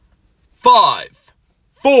5,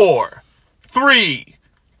 4, 3,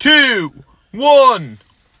 2, 1.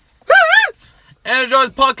 Energize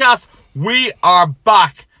Podcast. We are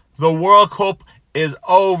back. The World Cup is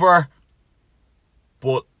over,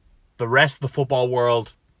 but the rest of the football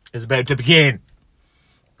world is about to begin.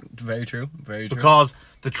 Very true. Very true. Because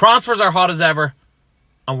the transfers are hot as ever,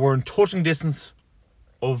 and we're in touching distance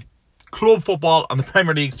of club football and the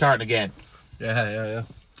Premier League starting again. Yeah.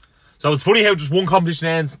 So it's funny how just one competition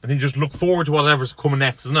ends and then you just look forward to whatever's coming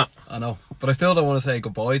next, isn't it? I know. But I still don't want to say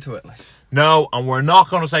goodbye to it. No, and we're not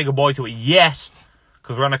going to say goodbye to it yet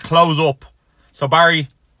because we're going to close up. So Barry,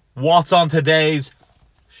 what's on today's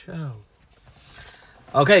show?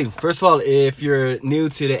 Okay, first of all, if you're new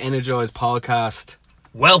to the Energize Podcast,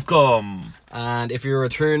 welcome. And if you're a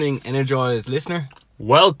returning Energize listener,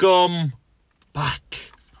 welcome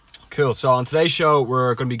back. Cool. So on today's show,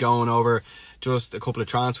 we're going to be going over just a couple of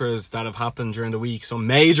transfers that have happened during the week. Some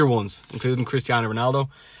major ones, including Cristiano Ronaldo.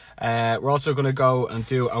 We're also going to go and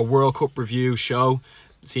do a World Cup review show,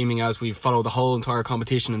 seeming as we've followed the whole entire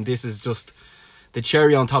competition, and this is just the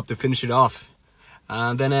cherry on top to finish it off.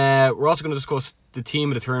 And then we're also going to discuss the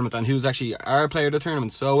team of the tournament and who's actually our player of the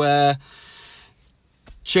tournament. So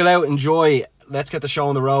chill out, enjoy. Let's get the show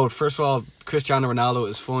on the road. First of all, Cristiano Ronaldo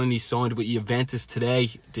is finally signed with Juventus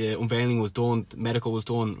today. The unveiling was done, the medical was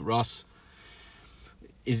done. Ross,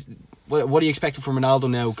 what are you expecting from Ronaldo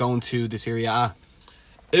now going to the Serie A?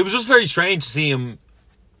 It was just very strange to see him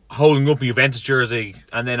holding up a Juventus jersey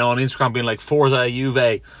and then on Instagram being like Forza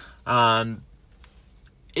Juve, and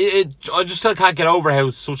I just still can't get over how it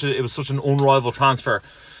was such an unrivaled transfer.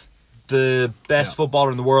 The best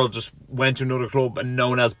footballer in the world just went to another club and no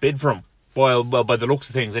one else bid for him. Well, by the looks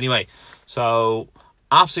of things anyway. So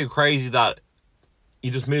absolutely crazy that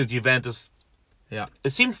he just moved to Juventus. Yeah, it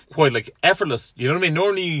seemed quite like effortless. You know what I mean?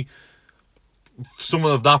 Normally,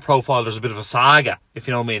 someone of that profile, there's a bit of a saga. If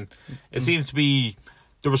you know what I mean. It seems to be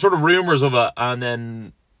there were sort of rumours of it, and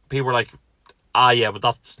then people were like, yeah, but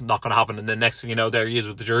that's not going to happen. And then next thing you know, there he is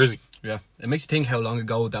with the jersey. Yeah, it makes you think how long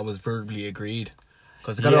ago that was verbally agreed,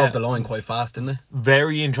 because they got it off the line quite fast, didn't they?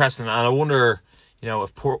 Very interesting, and I wonder,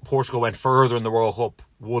 if Portugal went further in the World Cup,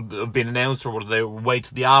 would it have been announced, or would they wait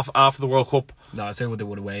till the after the World Cup? No, I'd say they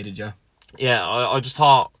would have waited, yeah. Yeah, I just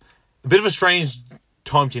thought a bit of a strange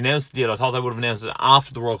time to announce the deal. I thought they would have announced it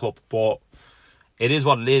after the World Cup, but it is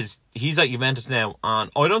what it is. He's at Juventus now, and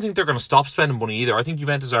I don't think they're going to stop spending money either. I think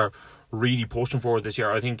Juventus are really pushing forward this year.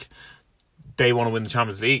 I think they want to win the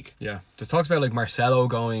Champions League. Yeah, there's talks about like Marcelo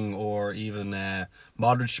going, or even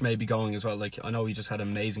Modric maybe going as well. I know he just had an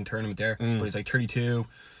amazing tournament there, but he's 32.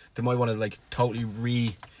 They might want to totally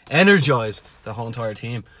re-energise the whole entire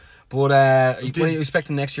team. But what are you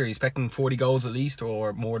expecting next year? Are you expecting 40 goals at least,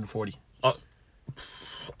 or more than 40? I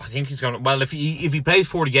think he's going to... Well, if he plays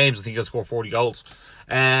 40 games, I think he'll score 40 goals.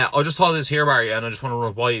 I just thought of this here, Barry, and I just want to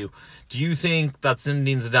run it by you. Do you think that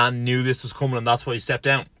Zinedine Zidane knew this was coming and that's why he stepped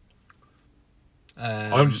down?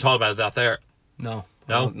 I just thought about that there. No,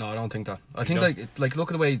 I don't think that. I think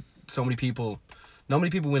look at the way so many people... Not many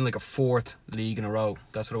people win a fourth league in a row,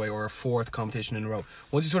 that sort of way, or a fourth competition in a row.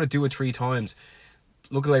 Once you sort of do it 3 times...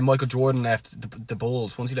 Look at the way Michael Jordan left the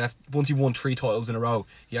Bulls. Once he won 3 titles in a row,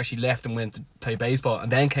 he actually left and went to play baseball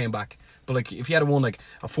and then came back. But if he had won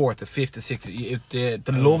a fourth, a fifth, a sixth, the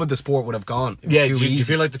love of the sport would have gone. Yeah, do you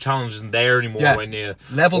feel like the challenge isn't there anymore? Yeah, when you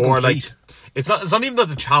level complete. It's not even that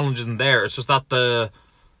the challenge isn't there. It's just that the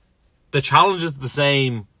challenge is the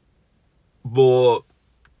same, but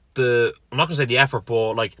I'm not going to say the effort,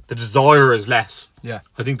 but the desire is less. Yeah,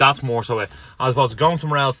 I think that's more so it. As opposed to going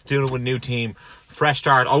somewhere else, doing it with a new team, fresh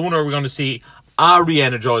start. I wonder, are we going to see a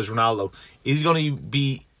re-energized Ronaldo? Is he going to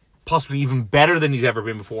be possibly even better than he's ever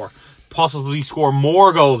been before? Possibly score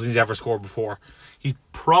more goals than he's ever scored before? He's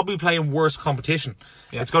probably playing worse competition.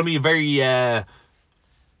 Yeah. It's going to be a very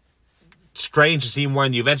strange to see him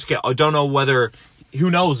wearing the Juventus kit. I don't know whether...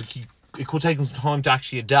 Who knows? It could take him some time to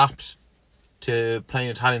actually adapt to playing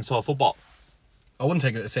Italian-style football. I wouldn't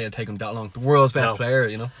say it'd take him that long. The world's best player,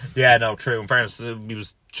 Yeah, no, true. In fairness, he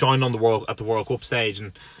was joined at the World Cup stage,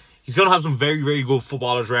 and he's going to have some very, very good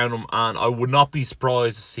footballers around him, and I would not be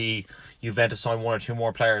surprised to see Juventus sign 1 or 2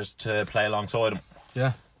 more players to play alongside him.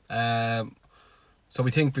 Yeah. So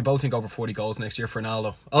we both think over 40 goals next year for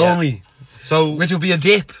Ronaldo. Yeah. Only. Which will be a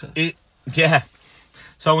dip. Yeah.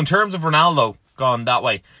 So in terms of Ronaldo gone that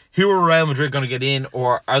way, who are Real Madrid going to get in,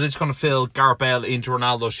 or are they just going to fill Gareth Bale into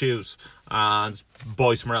Ronaldo's shoes and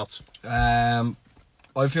buy somewhere else?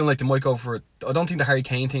 I feel like they might go for it. I don't think the Harry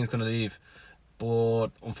Kane thing is going to leave, but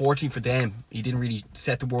unfortunately for them, he didn't really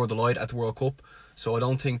set the world alight at the World Cup. So I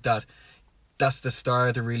don't think that that's the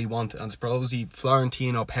star they really want. And supposedly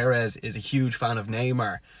Florentino Perez is a huge fan of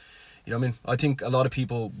Neymar. You know what I mean? I think a lot of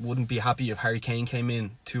people wouldn't be happy if Harry Kane came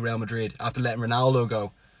in to Real Madrid after letting Ronaldo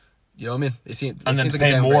go. You know what I mean? It seems then like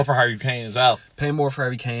paying more for Harry Kane as well. Paying more for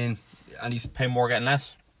Harry Kane, and he's paying more, getting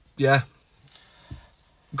less. Yeah.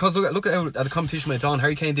 Because look at the competition went on.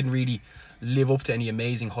 Harry Kane didn't really live up to any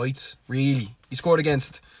amazing heights. Really, he scored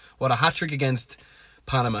a hat-trick against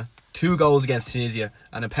Panama, 2 goals against Tunisia,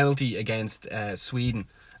 and a penalty against Sweden.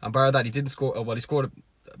 And bar that, he didn't score. He scored.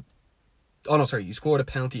 He scored a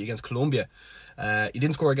penalty against Colombia. He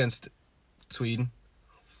didn't score against Sweden,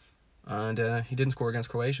 and he didn't score against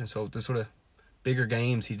Croatia. So the sort of bigger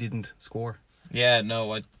games he didn't score. Yeah,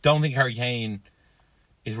 no, I don't think Harry Kane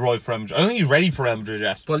is right for Real Madrid. I don't think he's ready for Real Madrid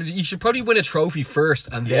yet. Well, you should probably win a trophy first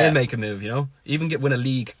and then make a move, you know? Even win a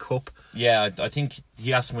league cup. Yeah, I think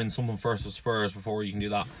he has to win something first with Spurs before you can do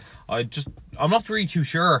that. I'm not really too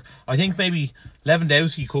sure. I think maybe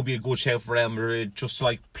Lewandowski could be a good shout for Real Madrid, just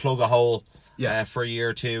to plug a hole for a year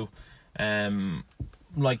or two. Kylian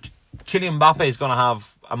Mbappe is going to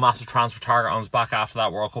have a massive transfer target on his back after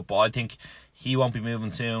that World Cup, but I think he won't be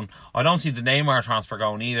moving soon. I don't see the Neymar transfer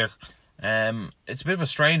going either. It's a bit of a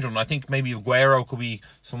strange one. I think maybe Aguero could be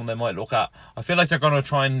someone they might look at. I feel like they're going to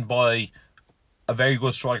try and buy a very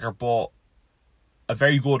good striker, but a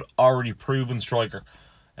very good, already proven striker.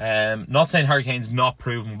 Not saying Harry Kane's not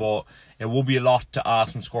proven, but it will be a lot to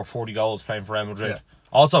ask him to score 40 goals playing for Real Madrid. Yeah.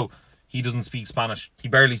 Also, he doesn't speak Spanish. He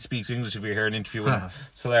barely speaks English if you hear an interview with him.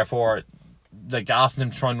 So therefore, asking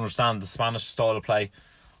him to try and understand the Spanish style of play,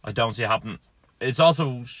 I don't see it happening. It's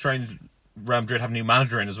also strange Real Madrid have a new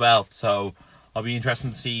manager in as well, so I'll be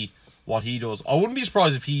interested to see what he does. I wouldn't be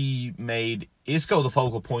surprised if he made Isco the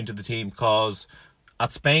focal point of the team, because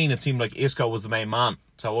at Spain it seemed like Isco was the main man,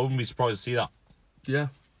 so I wouldn't be surprised to see that. Yeah.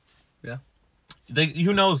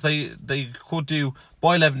 Who knows, they could do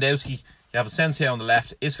buy Lewandowski, you have Asensio on the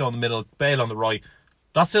left, Isco in the middle, Bale on the right.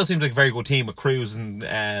 That still seems like a very good team with Cruz and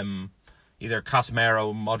either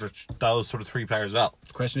Casemiro, Modric, those sort of 3 players as well.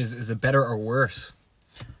 The question is it better or worse?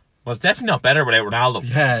 Well, it's definitely not better without Ronaldo.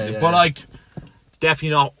 Yeah. But definitely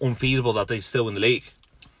not unfeasible that they still win the league.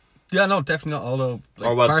 Yeah, no, definitely not. Although,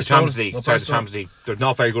 the Champions League. The Champions League. They're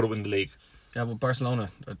not very good at winning the league. Yeah, but Barcelona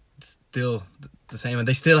are still the same, and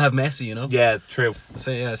they still have Messi, you know. Yeah, true.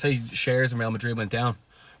 Say shares in Real Madrid went down,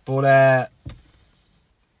 but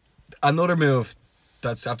another move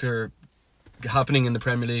that's after happening in the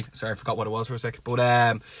Premier League. Sorry, I forgot what it was for a sec. But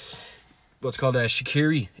what's called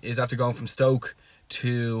Shaqiri is after going from Stoke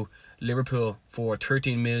to Liverpool for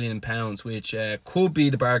 £13 million, which could be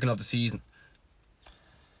the bargain of the season.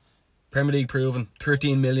 Premier League proven,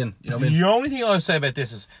 13 million. You know what I mean? The only thing I'll say about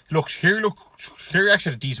this is, Shaqiri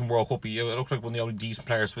actually had a decent World Cup. He looked like one of the only decent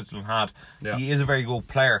players Switzerland had. Yeah. He is a very good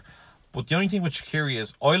player. But the only thing with Shaqiri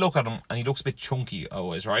is, I look at him and he looks a bit chunky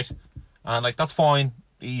always, right? And that's fine.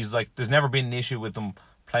 He's there's never been an issue with him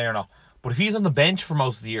playing or not. But if he's on the bench for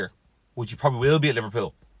most of the year, which he probably will be at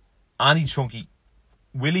Liverpool, and he's chunky,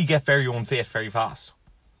 will he get very unfit very fast?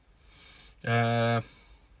 Well,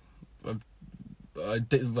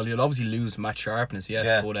 he'll obviously lose match sharpness, yes.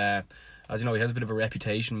 Yeah. But as you know, he has a bit of a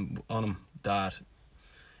reputation on him that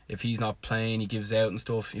if he's not playing, he gives out and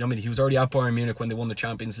stuff. You know what I mean? He was already at Bayern Munich when they won the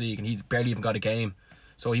Champions League, and he barely even got a game.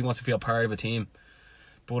 So he wants to feel part of a team.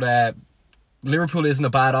 But Liverpool isn't a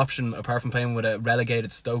bad option apart from playing with a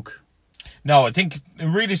relegated Stoke. No, I think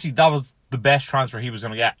really that was the best transfer he was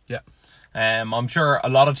going to get. Yeah. I'm sure a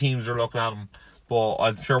lot of teams are looking at him, but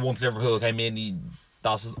I'm sure once Liverpool came in,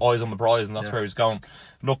 that's his eyes on the prize, and that's where he's going.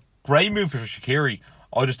 Look, great move for Shaqiri.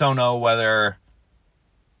 I just don't know whether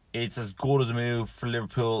it's as good as a move for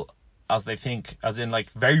Liverpool as they think, as in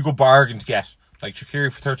very good bargain to get.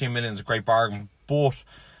 Shaqiri for 13 million is a great bargain, but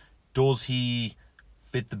does he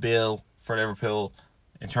fit the bill for Liverpool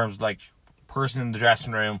in terms of person in the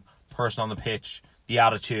dressing room, person on the pitch, the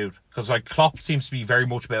attitude? Because Klopp seems to be very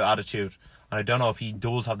much about attitude, and I don't know if he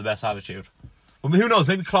does have the best attitude. But who knows,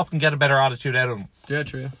 maybe Klopp can get a better attitude out of him. Yeah,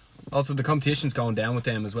 true. Also, the competition's going down with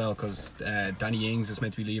them as well, because Danny Ings is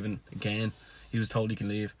meant to be leaving again. He was told he can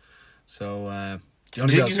leave. So, do you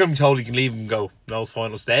think he's going to be told he can leave and go, no, it's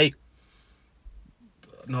final stay?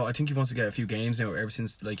 No, I think he wants to get a few games now, ever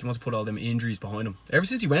since, he wants to put all them injuries behind him. Ever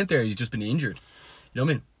since he went there, he's just been injured. You know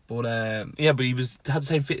what I mean? But yeah, but he had the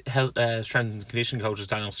same strength and conditioning coach as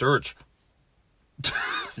Daniel Sturridge.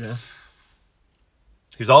 Yeah.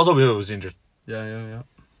 He's also who was injured. Yeah.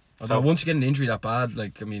 Although once you get an injury that bad, I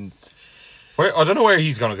don't know where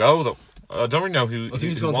he's going to go, though. I don't really know who. I think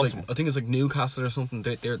he's going to like. I think it's like Newcastle or something.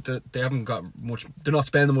 They haven't got much. They're not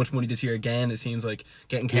spending much money this year again. It seems like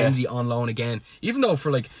getting Kennedy on loan again. Even though for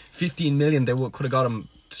like 15 million they could have got him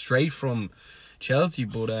straight from Chelsea.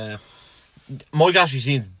 But Mike actually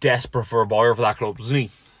seems desperate for a buyer for that club, doesn't he?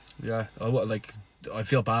 yeah, I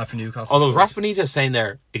feel bad for Newcastle. Although Rafa Benitez staying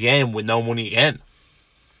there again with no money again.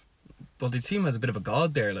 Well, they see him as a bit of a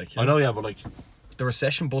god there. Like I know, yeah, but like the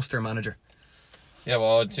recession buster manager. Yeah,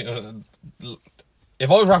 well,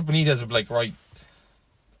 if I was Rafa Benitez, I'd be like, right,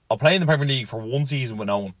 I'll play in the Premier League for one season with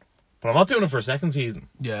no one, but I'm not doing it for a second season.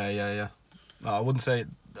 Yeah. I wouldn't say.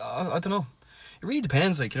 I don't know. It really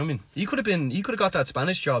depends. Like, you know what I mean? He could have got that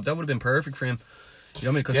Spanish job. That would have been perfect for him. You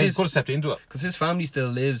know what I mean? Cause he could have stepped into it. Because his family still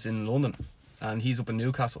lives in London, and he's up in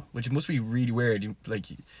Newcastle, which must be really weird.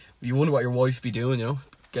 You wonder what your wife would be doing. You know,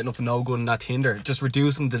 getting up to no good on that Tinder, just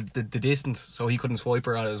reducing the distance so he couldn't swipe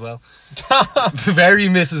her on it as well. Very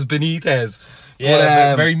Mrs. Benitez.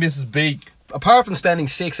 Yeah, but, very Mrs. B. Apart from spending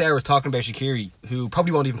 6 hours talking about Shaqiri, who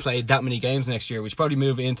probably won't even play that many games next year, we should probably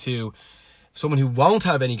move into someone who won't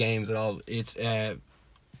have any games at all. It's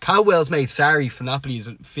Caldwell's mate Sarri from Napoli has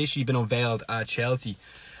officially been unveiled at Chelsea.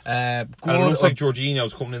 And it looks like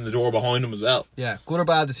Jorginho's coming in the door behind him as well. Yeah, good or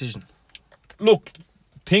bad decision? Look,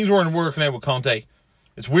 things weren't working out with Conte.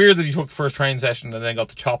 It's weird that he took the first training session and then got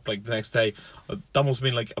the chop like the next day. That must have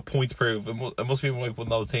been like a point to prove. It must have been like one of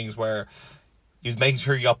those things where he was making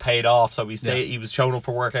sure he got paid off, so he was showing up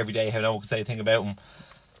for work every day, how no one could say a thing about him.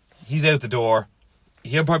 He's out the door.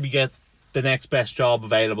 He'll probably get the next best job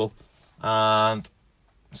available. And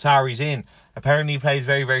Sarri's in. Apparently he plays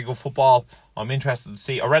very, very good football. I'm interested to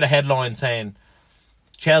see. I read a headline saying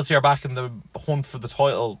Chelsea are back in the hunt for the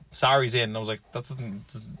title. Sarri's in. And I was like,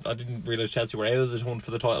 I didn't realise Chelsea were out of the hunt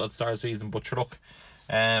for the title at the start of the season. But sure, look,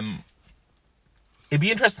 it'd be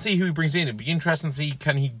interesting to see who he brings in. It'd be interesting to see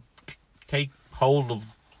can he take hold of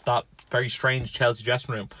that very strange Chelsea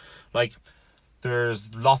dressing room. Like,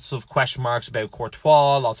 there's lots of question marks about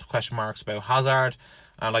Courtois, lots of question marks about Hazard,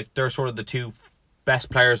 and like they're sort of the two best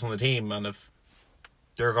players on the team. And if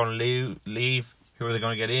they're going to leave, who are they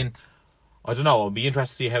going to get in? I don't know. It'll be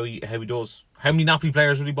interesting to see how he does. How many Napoli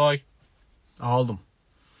players would he buy? All of them.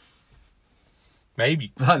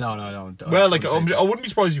 Maybe. No. Well, like I wouldn't be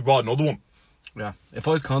surprised if he bought another one. Yeah. If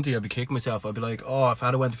I was Conte, I'd be kicking myself. I'd be like, oh, if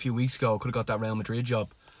I'd have went a few weeks ago, I could have got that Real Madrid job.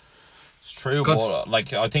 It's true, but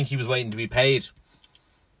like I think he was waiting to be paid.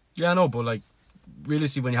 Yeah, I know, but like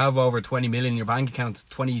realistically, when you have over 20 million in your bank account,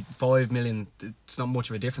 25 million, it's not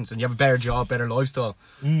much of a difference, and you have a better job, better lifestyle.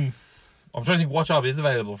 I'm trying to think what job is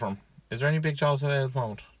available from. Is there any big jobs available at the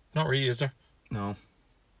moment? Not really, is there? No.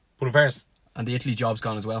 But in fairness, and the Italy job's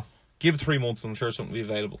gone as well. Give it 3 months, I'm sure something will be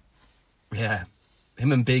available. Yeah.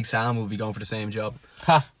 Him and Big Sam will be going for the same job.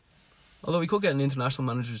 Ha! Although he could get an international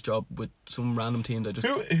manager's job with some random team that just...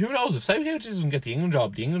 Who knows? If Southgate doesn't get the England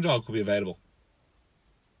job could be available.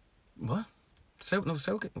 What?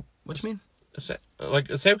 Southgate? What do you mean?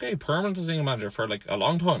 Like, a Southgate permanent as England manager for like a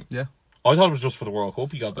long time. Yeah. I thought it was just for the World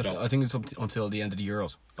Cup he got the job. I think it's up until the end of the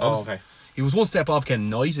Euros. Okay. He was one step off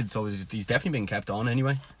getting knighted, so he's definitely been kept on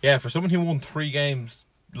anyway. Yeah, for someone who won 3 games,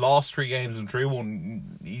 lost 3 games and drew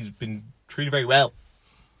 1, he's been treated very well.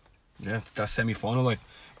 Yeah, that's semi-final like.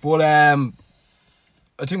 But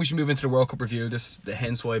I think we should move into the World Cup review.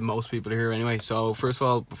 Hence why most people are here anyway. So first of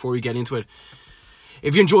all, before we get into it,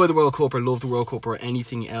 if you enjoy the World Cup or love the World Cup or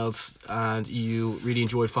anything else, and you really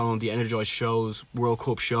enjoyed following the Energize shows, World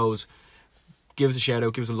Cup shows, give us a shout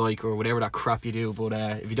out, give us a like or whatever that crap you do. But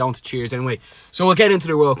if you don't, cheers anyway. So we'll get into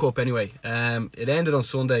the World Cup anyway. It ended on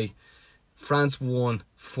Sunday. France won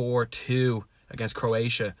 4-2 against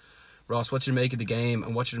Croatia. Ross, what should you make of the game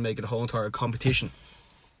and what should you make of the whole entire competition?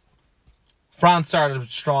 France started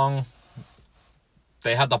strong.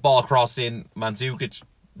 They had that ball crossed in. Mandzukic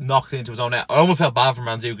knocked it into his own net. I almost felt bad for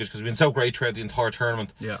Mandzukic because he's been so great throughout the entire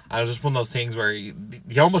tournament. Yeah. And it was just one of those things where he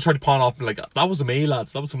almost tried to pawn off and like, that wasn't me,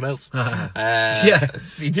 lads. That was someone else. Yeah.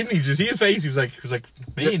 He didn't. He just see his face. He was like,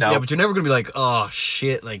 me now. Yeah, but you're never going to be like, oh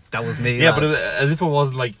shit, like that was me. Yeah, lads. but as if there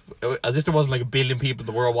wasn't like a billion people in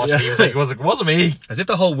the world watching. He was like, it wasn't me. As if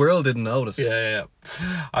the whole world didn't notice. Yeah.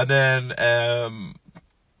 And then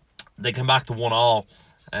they came back to 1-1.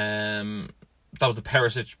 That was the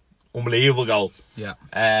Perisic unbelievable goal. Yeah.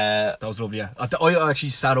 That was lovely, yeah. I actually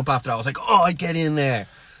sat up after that. I was like, oh, I get in there.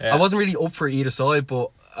 Yeah. I wasn't really up for either side, but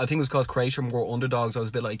I think it was because Croatia were underdogs. I was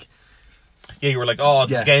a bit like... Yeah, you were like, oh,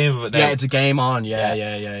 it's a game of it now. Yeah, it's a game on. Yeah.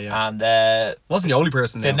 And... wasn't the only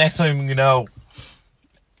person there. The next time,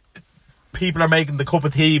 people are making the cup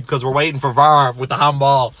of tea because we're waiting for VAR with the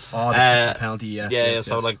handball. Oh, the penalty, yes. Yeah,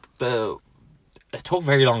 so like it took a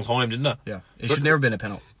very long time, didn't it? Yeah, it should never have been a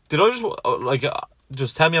penalty. Did I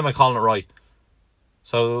just tell me am I calling it right?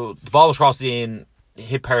 So the ball was crossed in,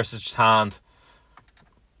 hit Perisic's hand.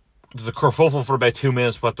 There's a kerfuffle for about 2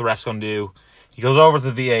 minutes. What the ref's going to do? He goes over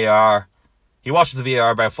to the VAR. He watches the VAR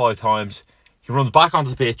about 5 times. He runs back onto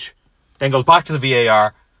the pitch, then goes back to the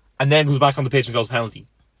VAR, and then goes back on the pitch and goes penalty.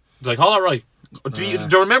 He's like, all right. Do you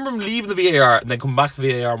remember him leaving the VAR and then coming back to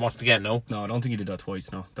the VAR and watch it again? No? No, I don't think he did that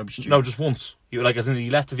twice, no. That'd be stupid. No, just once. As in he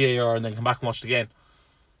left the VAR and then come back and watched it again.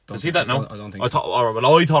 You see that? No? I don't think so. I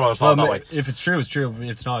thought I was thought that way. If it's true, it's true. If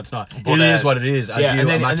it's not, it's not. But, it is what it is, as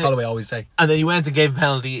and Max Holloway always say. And then he went and gave a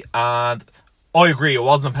penalty, and I agree, it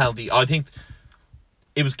wasn't a penalty. I think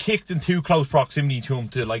it was kicked in too close proximity to him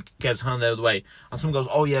to get his hand out of the way. And someone goes,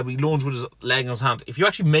 oh yeah, but he lunged with his leg in his hand. If you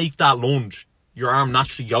actually make that lunge, your arm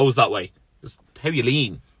naturally goes that way. It's how you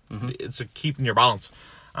lean. It's keeping your balance.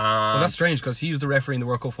 Well, that's strange because he was the referee in the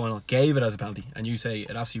World Cup final, gave it as a penalty, and you say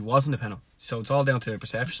it absolutely wasn't a penalty. So it's all down to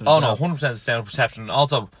perception. Oh no, 100% it's down to perception.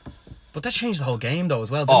 Also, but that changed the whole game though as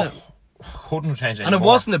well, didn't it? Couldn't have changed it and anymore.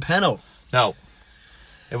 It wasn't a penalty. No,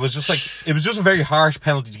 it was just a very harsh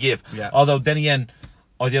penalty to give. Yeah. Although then again,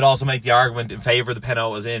 I did also make the argument in favour of the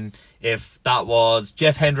penalty, as in if that was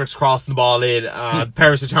Jeff Hendricks crossing the ball in and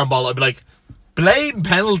Perisic handball, I'd be like, blatant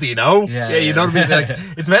penalty, you know? Yeah, you know what I mean?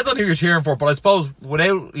 It's meant on who you're cheering for, but I suppose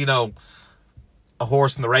without, a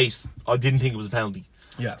horse in the race, I didn't think it was a penalty.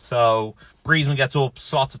 Yeah. So Griezmann gets up,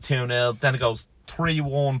 slots it 2-0, then it goes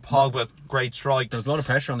 3-1, Pogba, great strike. There was a lot of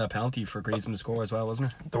pressure on that penalty for Griezmann to score as well,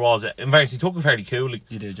 wasn't there? There was. In fact, he took it fairly coolly.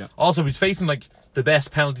 He did, yeah. Also, he's facing the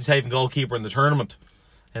best penalty saving goalkeeper in the tournament,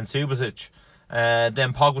 in Subasic.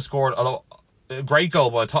 Then Pogba scored a great goal,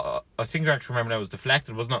 but I think I actually remember now it was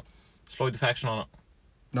deflected, wasn't it? Slight deflection on it.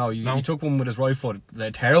 No, he took one with his right foot,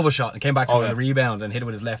 a terrible shot, and came back to him on the rebound and hit it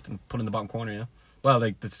with his left and put it in the bottom corner, yeah? Well,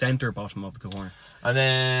 the centre bottom of the corner. And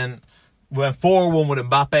then we went 4-1 with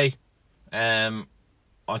Mbappe.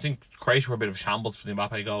 I think Croatia were a bit of a shambles for the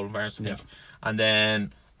Mbappe goal, in fairness, I think. Yeah. And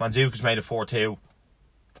then Mandzukic made it 4-2.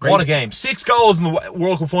 What a game. 6 goals in the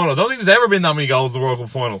World Cup final. I don't think there's ever been that many goals in the World Cup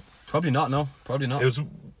final. Probably not, no. Probably not. It was,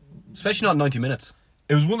 especially not in 90 minutes.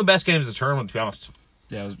 It was one of the best games of the tournament, to be honest.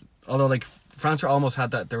 Yeah, although France almost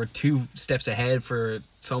had that. There were 2 steps ahead for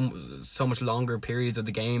so much longer periods of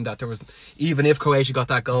the game that there was, even if Croatia got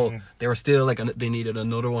that goal, they were still they needed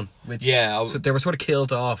another one. So they were sort of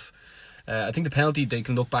killed off. I think the penalty, they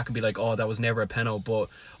can look back and be like, oh, that was never a penalty. But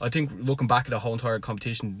I think looking back at the whole entire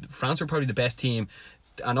competition, France were probably the best team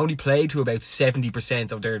and only played to about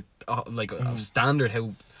 70% of their of standard. How, you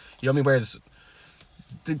know what I mean? Whereas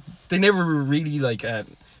they never really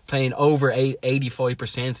playing over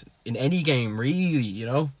 85% in any game,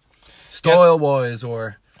 really, style-wise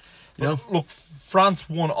or, Look, France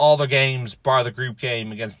won all their games, bar the group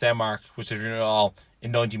game against Denmark, which they drew all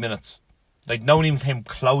in 90 minutes. No one even came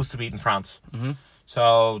close to beating France. Mm-hmm.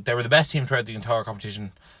 So they were the best team throughout the entire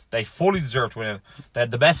competition. They fully deserved to win it. They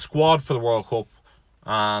had the best squad for the World Cup,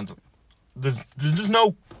 and there's just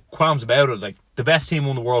no qualms about it. The best team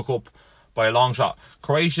won the World Cup by a long shot.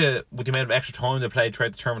 Croatia, with the amount of extra time they played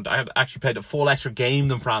throughout the tournament, I actually played a full extra game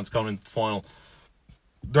than France going into the final.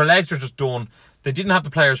 Their legs were just done. They didn't have the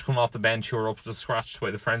players coming off the bench who were up to the scratch the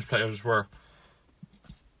way the French players were.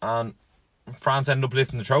 And France ended up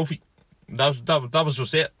lifting the trophy. That was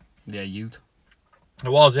just it. Yeah, youth. It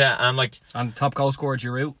was, yeah. And top goal scorer,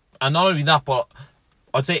 Giroud. And not only that, but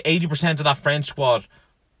I'd say 80% of that French squad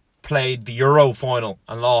played the Euro final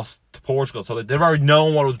and lost to Portugal. So they've already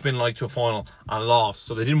known what it's been like to a final and lost.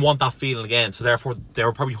 So they didn't want that feeling again. So therefore, they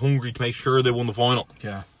were probably hungry to make sure they won the final.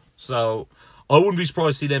 Yeah. So I wouldn't be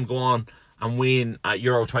surprised to see them go on and win at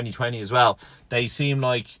Euro 2020 as well. They seem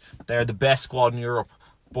like they're the best squad in Europe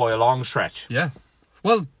by a long stretch. Yeah.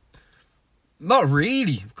 Well, not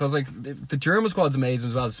really, because the German squad's amazing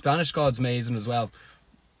as well. The Spanish squad's amazing as well.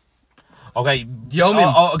 Okay,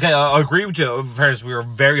 I agree with you. In fairness, we were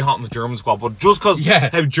very hot in the German squad, but just because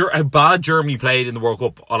how bad Germany played in the World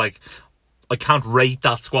Cup, I can't rate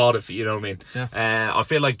that squad, if you know what I mean. Yeah. I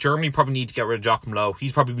feel like Germany probably need to get rid of Joachim Low.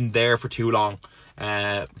 He's probably been there for too long.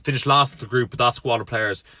 Finished last in the group, but that squad of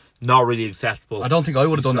players not really acceptable. I don't think I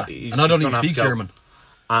would have done that, and I don't even speak German.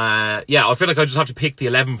 I feel like I just have to pick the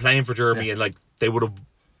 11 playing for Germany, and they would have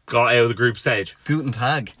got out of the group stage. Guten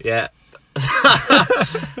Tag. Yeah.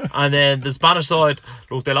 And then the Spanish side,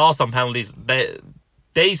 look, they lost on penalties.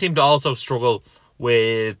 They seem to also struggle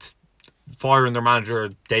with firing their manager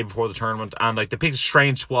the day before the tournament, and they picked a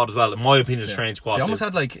strange squad as well. In my opinion, a strange squad. They almost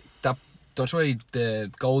had that. That's why the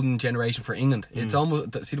golden generation for England. It's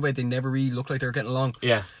almost, see the way they never really look like they're getting along.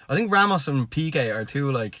 Yeah, I think Ramos and Piqué are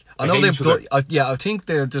two I know they've done, I think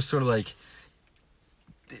they're just sort of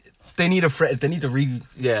they need to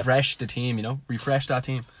refresh the team, refresh that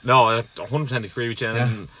team. No, I 100% agree with you. Yeah.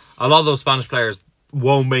 And a lot of those Spanish players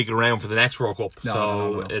won't make it around for the next World Cup.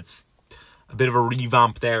 No. It's a bit of a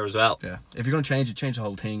revamp there as well. Yeah, if you're going to change it, change the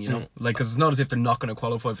whole thing, Like, because it's not as if they're not going to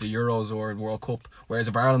qualify for the Euros or the World Cup, whereas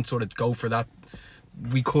if Ireland sort of go for that,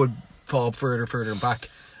 we could fall further back.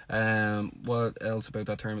 What else about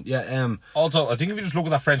that tournament? Yeah. Also, I think if you just look at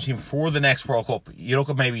that French team for the next World Cup, you look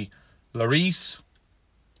at maybe Lloris,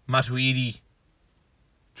 Matuidi,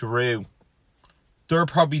 Giroud. They're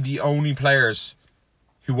probably the only players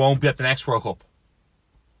who won't be at the next World Cup.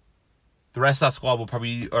 The rest of that squad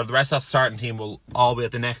the rest of that starting team will all be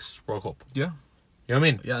at the next World Cup. Yeah. You know what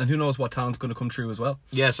I mean? Yeah, and who knows what talent's going to come through as well.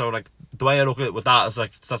 Yeah, so like the way I look at it with that is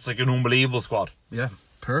like that's like an unbelievable squad. Yeah,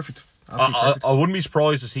 perfect. Absolutely perfect. I wouldn't be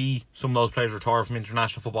surprised to see some of those players retire from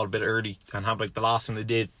international football a bit early and have like the last thing they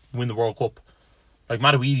did win the World Cup. Like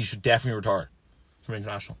Matuidi should definitely retire from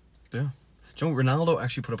international. Yeah. Do you know, Ronaldo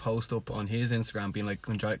actually put a post up on his Instagram being like,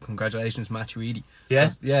 congratulations, Matuidi. Yeah?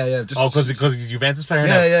 Yeah. Because he's a Juventus player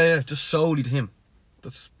now? Yeah. Just solely to him.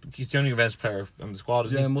 He's the only Juventus player in the squad,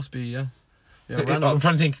 isn't he? Yeah, it must be, yeah. I'm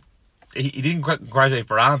trying to think. He didn't congratulate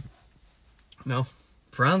Varane. No.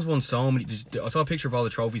 Varane's won so many. I saw a picture of all the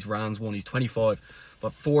trophies Varane's won. He's 25.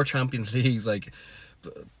 But 4 Champions Leagues, like...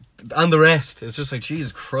 And the rest. It's just like,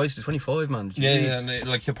 Jesus Christ, he's 25, man. Yeah, and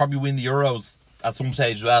like he'll probably win the Euros at some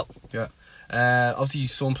stage as well. Yeah. Obviously,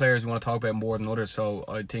 some players we want to talk about more than others, so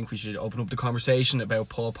I think we should open up the conversation about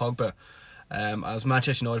Paul Pogba. As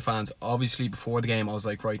Manchester United fans, obviously before the game, I was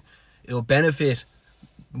like, right, it'll benefit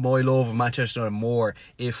my love of Manchester United more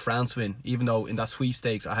if France win, even though in that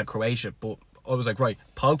sweepstakes I had Croatia. But I was like, right,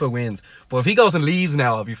 Pogba wins. But if he goes and leaves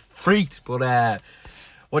now, I'll be freaked. But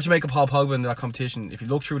what do you make of Paul Pogba in that competition? If you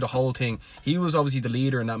look through the whole thing, he was obviously the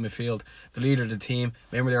leader in that midfield, the leader of the team.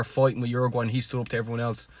 Remember, they were fighting with Uruguay and he stood up to everyone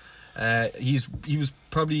else. He was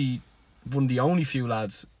probably one of the only few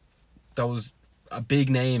lads that was a big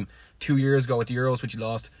name 2 years ago at the Euros, which he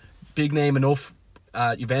lost. Big name enough.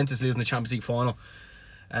 Juventus losing the Champions League final.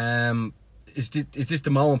 Is this the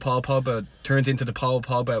moment Paul Pogba turns into the Paul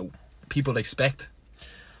Pogba people expect?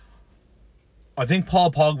 I think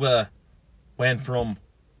Paul Pogba went from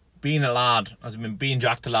being a lad, as in being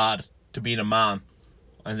Jack the lad, to being a man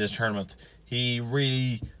in this tournament. He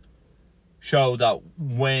really showed that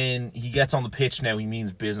when he gets on the pitch now, he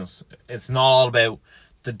means business. It's not all about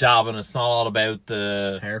the dabbing, it's not all about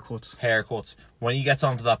the haircuts. When he gets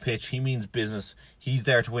onto that pitch, he means business. He's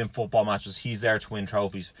there to win football matches. He's there to win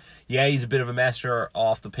trophies. Yeah, he's a bit of a messer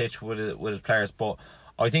off the pitch with his players, but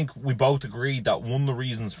I think we both agreed that one of the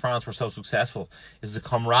reasons France were so successful is the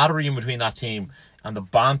camaraderie in between that team and the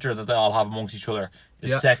banter that they all have amongst each other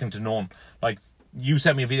is second to none. Like, you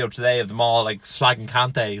sent me a video today of them all like slagging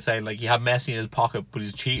Kante, saying like he had Messi in his pocket but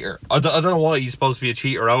he's a cheater. I don't know what he's supposed to be a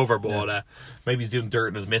cheater over, but maybe he's doing dirt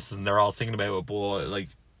in his misses and they're all singing about it. But like,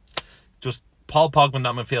 just Paul Pogba in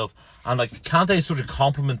that midfield, and like Kante is such a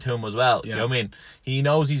compliment to him as well. You know what I mean? He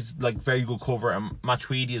knows he's like very good cover, and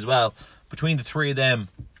Matuidi as well. Between the three of them,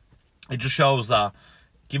 it just shows that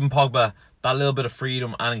giving Pogba that little bit of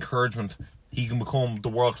freedom and encouragement, he can become the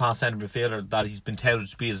world-class centre midfielder that he's been touted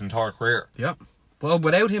to be his entire career. Yeah. Well,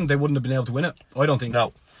 without him, they wouldn't have been able to win it. I don't think.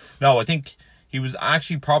 No, I think he was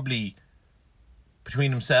actually probably,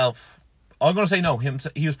 between himself... I'm going to say no.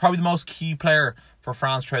 He was probably the most key player for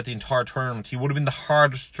France throughout the entire tournament. He would have been the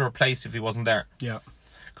hardest to replace if he wasn't there. Yeah.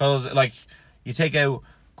 Because, like, you take out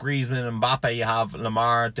Griezmann and Mbappe, you have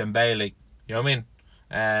Lamar, Dembele. You know what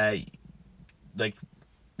I mean? Like,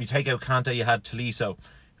 you take out Kante, you had Tolisso.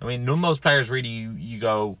 I mean, none of those players really, you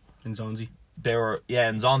go... Nzonzi. They were,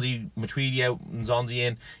 Nzonzi, Matuidi out, Nzonzi in. You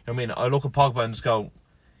know what I mean? I look at Pogba and just go,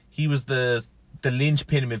 he was the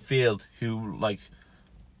linchpin in midfield who, like,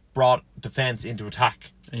 brought defence into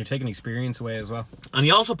attack. And you're taking experience away as well. And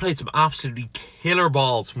he also played some absolutely killer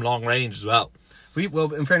balls from long range as well.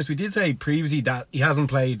 Well, in fairness, we did say previously that he hasn't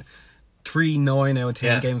played 9 out of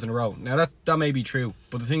 10 games in a row. Now, that may be true,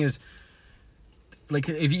 but the thing is, like,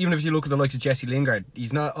 even if you look at the likes of Jesse Lingard,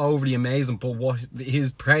 he's not overly amazing, but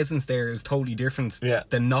his presence there is totally different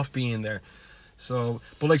than not being there. So,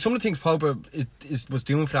 but like some of the things Pogba was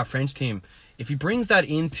doing for that French team, if he brings that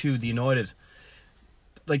into the United,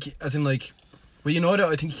 like, as in like, with United,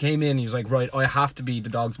 I think he came in and he was like, right, I have to be the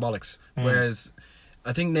dog's bollocks. Whereas,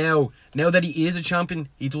 I think now that he is a champion,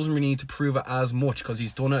 he doesn't really need to prove it as much because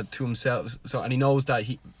he's done it to himself. So, and he knows that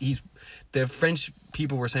he's. The French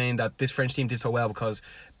people were saying that this French team did so well because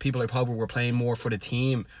people like Pogba were playing more for the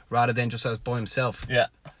team rather than just as by himself. Yeah.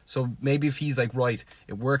 So maybe if he's like, right,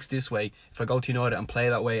 it works this way. If I go to United and play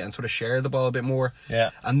that way and sort of share the ball a bit more,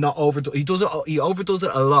 and not overdo. He overdoes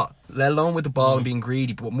it a lot, let alone with the ball and being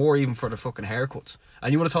greedy, but more even for the fucking haircuts.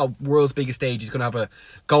 And you want to talk world's biggest stage, he's going to have a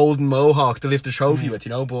golden mohawk to lift the trophy with, you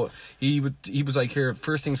know. But he was like, here,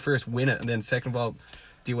 first things first, win it, and then second of all,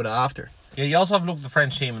 deal with it after. Yeah, you also have a look at the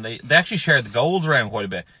French team, and they actually shared the goals around quite a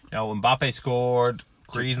bit. You know, Mbappe scored,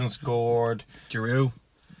 Griezmann scored,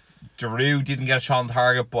 Giroud didn't get a shot on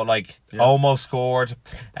target, but almost scored.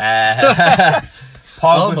 Pogba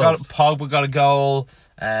got a goal.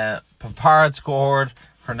 Pavard scored.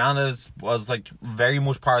 Hernandez was very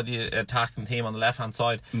much part of the attacking team on the left hand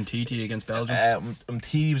side. Umtiti against Belgium.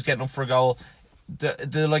 Umtiti was getting up for a goal.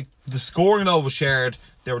 The scoring though was shared.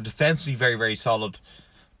 They were defensively very, very solid.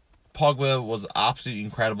 Pogba was absolutely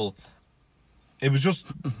incredible. It was just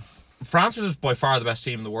France was by far the best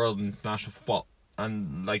team in the world in international football,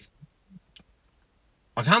 and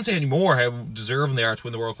I can't say any more how deserving they are to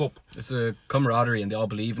win the World Cup. It's a camaraderie and they all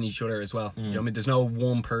believe in each other as well. You know what I mean? There's no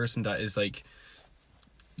one person that is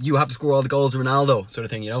you have to score all the goals of Ronaldo sort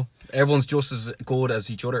of thing, you know? Everyone's just as good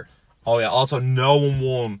as each other. Oh yeah, also no one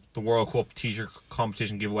won the World Cup t-shirt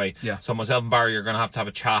competition giveaway. Yeah. So myself and Barry are going to have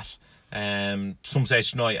a chat some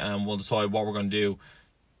stage tonight, and we'll decide what we're going to do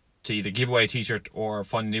to either give away a t-shirt or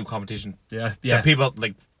find a new competition. Yeah. People,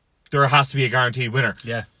 there has to be a guaranteed winner.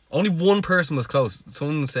 Yeah. Only one person was close.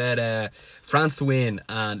 Someone said France to win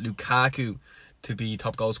and Lukaku to be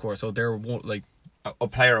top goal scorer. So they're a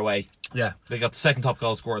player away. Yeah. They got the second top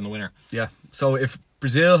goal scorer and the winner. Yeah. So if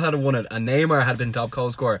Brazil had won it and Neymar had been top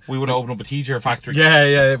goal scorer, we would have opened up a t-shirt factory.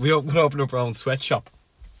 Yeah. We would open up our own sweatshop.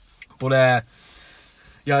 But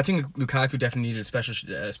I think Lukaku definitely needed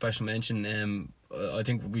a special mention. I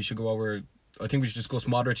think we should go over. I think we should discuss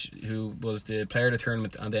Modric, who was the player of the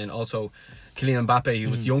tournament, and then also Kylian Mbappe,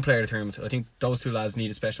 who was the young player of the tournament. I think those two lads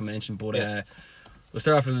need a special mention. But we'll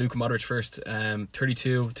start off with Luka Modric first.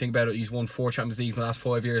 32. Think about it. He's won 4 Champions Leagues in the last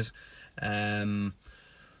 5 years.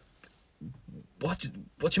 What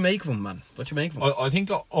you make of him, man? What you make of him? I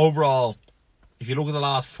think overall, if you look at the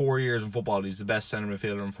last 4 years in football, he's the best centre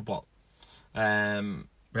midfielder in football.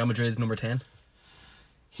 Real Madrid's number 10.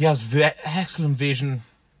 He has excellent vision,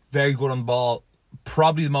 very good on the ball,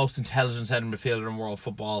 probably the most intelligent centre midfielder in world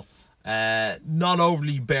football. Not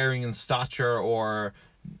overly bearing in stature or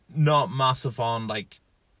not massive on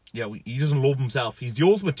he doesn't love himself. He's the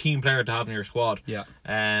ultimate team player to have in your squad. Yeah.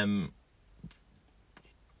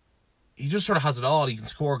 He just sort of has it all. He can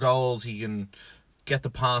score goals, he can get the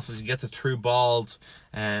passes, he can get the through balls.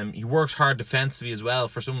 He works hard defensively as well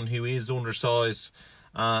for someone who is undersized.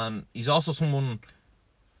 He's also someone,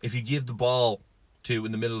 if you give the ball to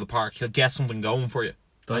in the middle of the park, he'll get something going for you.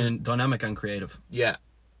 Dynamic and creative. Yeah,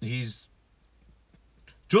 he's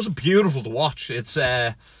just beautiful to watch. It's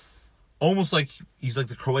almost like he's like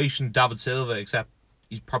the Croatian David Silva, except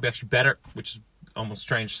he's probably actually better, which is almost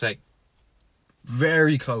strange to say.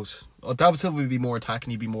 Very close. David Silva would be more attacking,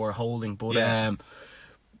 he'd be more holding, but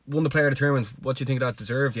won the player of the tournament. What do you think that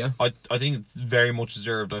deserved? Yeah, I think it's very much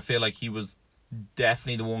deserved. I feel like he was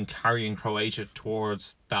definitely the one carrying Croatia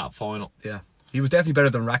towards that final. Yeah, he was definitely better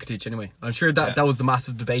than Rakitic anyway. I'm sure that was the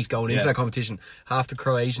massive debate going into that competition. Half the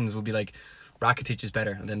Croatians would be like, Rakitic is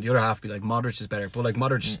better, and then the other half would be like, Modric is better. But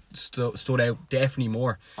Modric stood out definitely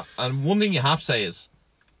more. And one thing you have to say is,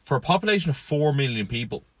 for a population of 4 million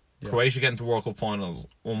people, Croatia getting to World Cup finals,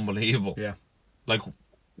 unbelievable. Yeah,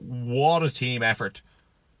 what a team effort.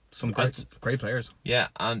 Some great players. Yeah,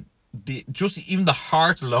 and even the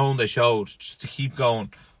heart alone they showed just to keep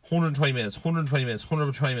going. 120 minutes, 120 minutes,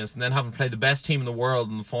 120 minutes, and then having played the best team in the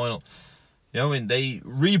world in the final. You know what I mean? They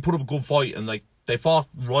really put up a good fight, and they fought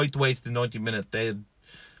right the way to the 90th minute. They had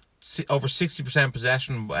over 60%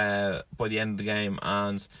 possession by the end of the game,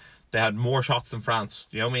 and they had more shots than France.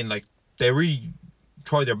 You know what I mean? They really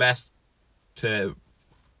tried their best to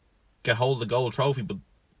get hold of the gold trophy, but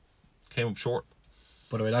came up short.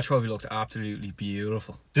 By the way, that trophy looked absolutely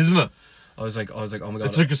beautiful, isn't it? I was like, oh my god,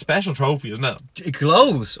 it's like a special trophy, isn't it? It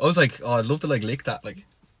glows. I was like, oh, I'd love to lick that. You know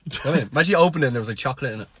what I mean? Imagine you open it and there was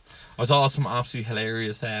chocolate in it. I saw some absolutely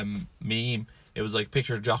hilarious meme. It was a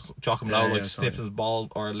picture of Joachim Low sniffing his ball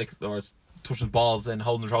or touching his balls, then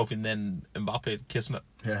holding the trophy, and then Mbappe kissing it.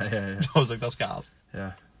 Yeah. I was like, that's gas.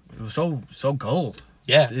 Yeah, it was so gold.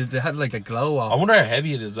 Yeah, they had a glow off. I wonder how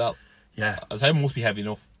heavy it is. That. Yeah, I say it must be heavy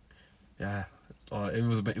enough. Yeah. Oh, it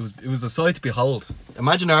was a sight to behold.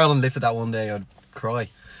 Imagine Ireland lifted that one day, I'd cry.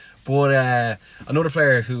 But another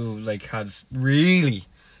player who has really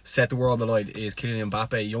set the world alight is Kylian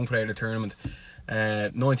Mbappe, young player of the tournament,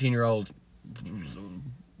 19-year-old.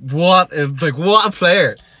 What a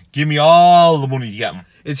player! Give me all the money to get him.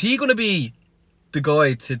 Is he going to be the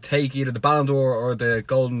guy to take either the Ballon d'Or or the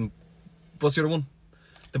Golden... What's the other one?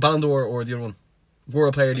 The Ballon d'Or or the other one?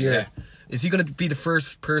 World Player of the Year. Yeah. Is he going to be the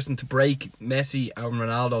first person to break Messi and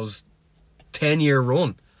Ronaldo's 10-year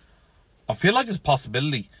run? I feel like there's a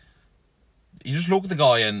possibility. You just look at the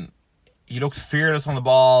guy and he looks fearless on the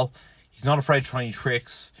ball. He's not afraid to try any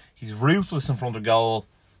tricks. He's ruthless in front of goal.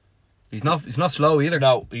 He's not slow either.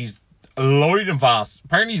 No, he's lightning fast.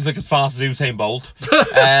 Apparently he's like as fast as Usain Bolt.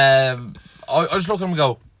 I just look at him and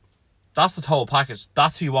go, that's the total package.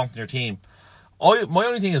 That's who you want in your team. My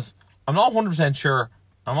only thing is, I'm not 100% sure.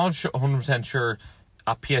 I'm not 100% sure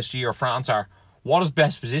at PSG or France are what his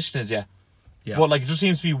best position is yet. Yeah. But like, it just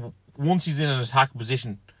seems to be once he's in an attacking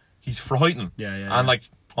position, he's frightening. And like,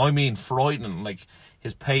 I mean frightening. Like,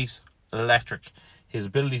 his pace, electric. His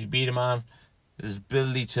ability to beat a man. His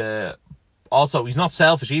ability to... Also, he's not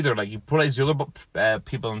selfish either. Like, he plays the other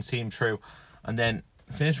people on the team through. And then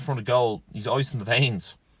finish in front of goal. He's icing the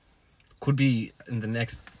veins. Could be in the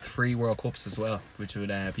next 3 World Cups as well, which would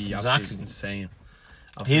be absolutely insane.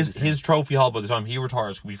 His trophy haul by the time he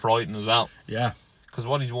retires could be frightening as well. Yeah. Because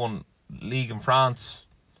what he's won, League in France,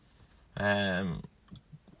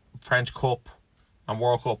 French Cup and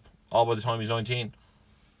World Cup, all by the time he's 19.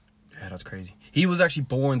 Yeah, that's crazy. He was actually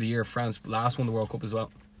born the year France last won the World Cup as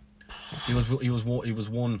well. He was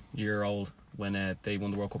 1 year old when they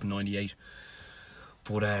won the World Cup in '98.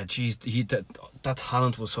 But that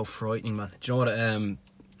talent was so frightening, man. Do you know what?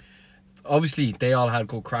 Obviously they all had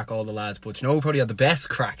good crack, all the lads. But you know who probably had the best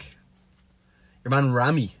crack? Your man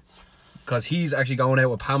Rami, because he's actually going out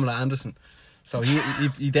with Pamela Anderson. So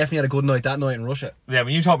he definitely had a good night that night in Russia. Yeah,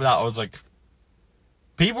 when you told me that, I was like,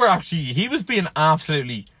 people were actually... He was being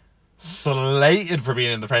absolutely slated for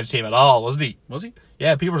being in the French team at all, wasn't he? Was he?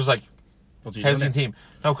 Yeah, people were just like, how's he in the team?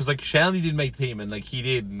 No, because like Shelny didn't make the team and like he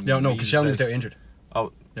did. No, because Shelny was out injured.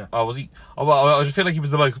 Oh, yeah. Oh, was he? Oh, well, I just feel like he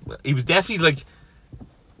was he was definitely like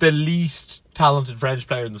the least talented French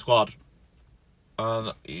player in the squad.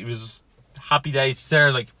 And he was happy days. He's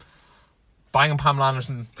there like banging Pamela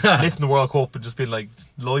Anderson, lifting the World Cup and just being like,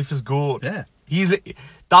 life is good. Yeah.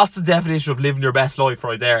 That's the definition of living your best life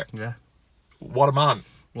right there. Yeah. What a man.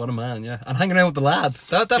 What a man, yeah. And hanging out with the lads.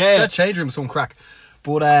 That changed him some crack.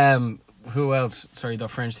 But who else? Sorry, that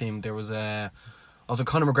French team. There was also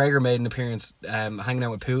Conor McGregor made an appearance hanging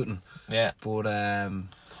out with Putin. Yeah. But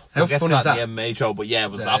how funny was that? The MMA show, but yeah,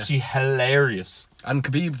 it was absolutely hilarious. And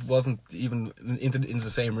Khabib wasn't even into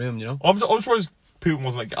the same room, you know? I'm surprised Putin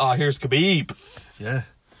wasn't like, here's Khabib. Yeah.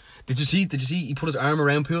 Did you see he put his arm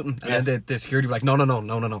around Putin and then the security were like, no.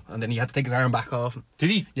 And then he had to take his arm back off.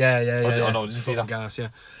 Did he? Yeah. I didn't see that. Gas, yeah.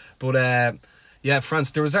 But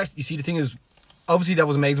France, there was actually, you see, the thing is, obviously that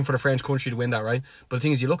was amazing for the French country to win that, right? But the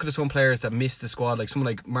thing is, you look at some players that missed the squad, like someone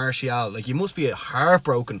like Martial, like you must be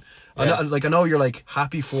heartbroken. Yeah. I know you're like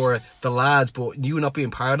happy for the lads, but you not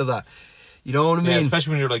being part of that, you know what I mean? Yeah,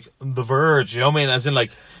 especially when you're like on the verge, you know what I mean? As in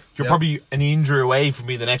like, you're probably an injury away from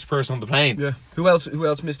being the next person on the plane. Yeah. Who else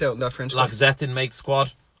missed out in that French squad? Lacazette didn't make the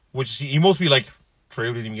squad, which you must be like,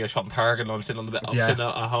 Drew didn't even get a shot in target and I'm sitting on the bed, sitting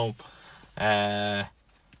at home.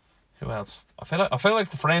 Who else? I feel like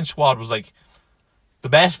the French squad was like the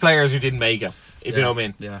best players who didn't make it, if you know what I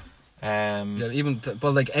mean. Yeah.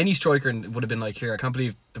 Like any striker would have been like, here, I can't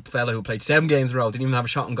believe the fella who played 7 games in a row, didn't even have a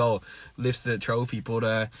shot on goal, lifts the trophy.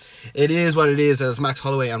 But it is what it is, as Max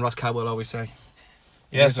Holloway and Ross Cadwell always say.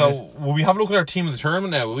 Yeah, so will we have a look at our team in the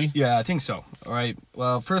tournament now, will we? Yeah, I think so. Alright,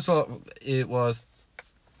 well, first of all, it was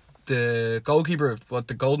the goalkeeper,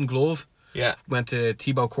 the Golden Glove, went to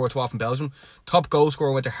Thibaut Courtois from Belgium. Top goal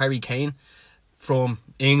scorer went to Harry Kane from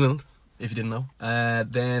England, if you didn't know.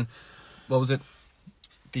 Then, what was it?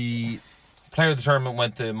 The player of the tournament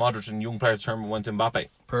went to Modric and young player of the tournament went to Mbappe.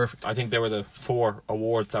 Perfect. I think they were the 4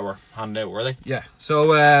 awards that were handed out, were they? Yeah.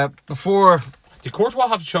 So, before... Did Courtois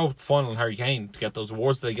have to show up the final in Harry Kane to get those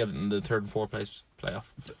awards? Did they get it in the 3rd and 4th place playoff?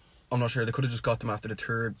 I'm not sure. They could have just got them after the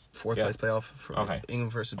 3rd, 4th place playoff for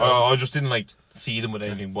England versus Belgium. I just didn't see them with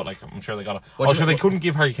anything, but I'm sure they got it. They couldn't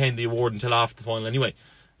give Harry Kane the award until after the final anyway,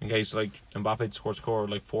 in case Mbappe scored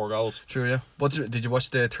 4 goals. Sure, yeah. Did you watch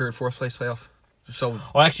the 3rd, 4th place playoff? So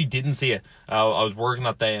I actually didn't see it. I was working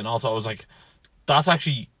that day, and also I was like, that's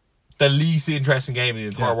actually the least interesting game in the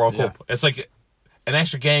entire World Cup. It's like an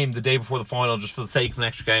extra game the day before the final just for the sake of an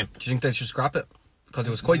extra game. Do you think they should scrap it? Because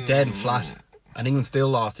it was quite dead and flat, and England still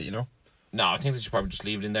lost it, you know? No, I think they should probably just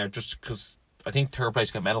leave it in there, just because I think 3rd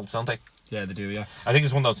place get medals, don't they? Yeah, they do, yeah. I think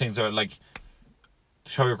it's one of those things that like,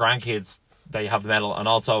 show your grandkids that you have the medal, and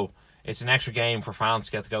also it's an extra game for fans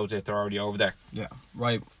to get to go to if they're already over there. Yeah,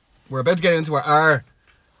 right. We're about to get into our...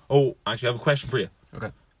 Oh, actually, I have a question for you.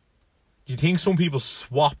 Okay. Do you think some people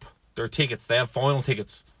swap their tickets? They have final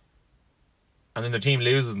tickets, and then their team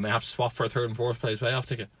loses and they have to swap for a third and fourth place playoff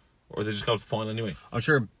ticket, or they just go to the final anyway. I'm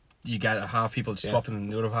sure you get half people swapping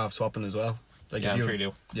and the other half swapping as well. Like Yeah, if I'm you, sure you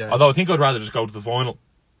do. Yeah. Although I think I'd rather just go to the final.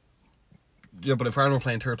 Yeah, but if Ireland were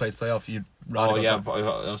playing third place playoff, you'd rather Oh go yeah, for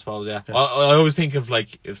but I suppose I always think of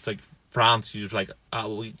like if it's like France, you just be like,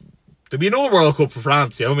 there'll be another World Cup for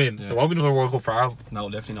France. You know what I mean? Yeah. There won't be another World Cup for Ireland. No,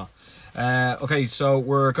 definitely not. Okay, so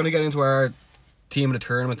we're going to get into our team of the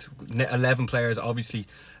tournament. 11 players, obviously.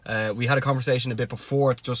 We had a conversation a bit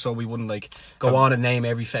before, just so we wouldn't like go on and name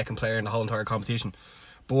every fucking player in the whole entire competition.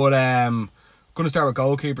 But going to start with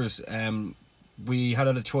goalkeepers. We had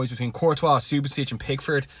a choice between Courtois, Subasic and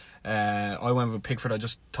Pickford. I went with Pickford. I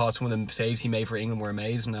just thought some of the saves he made for England were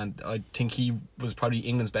amazing, and I think he was probably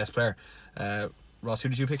England's best player. Ross, who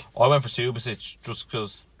did you pick? I went for Subasic just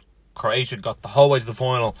because Croatia got the whole way to the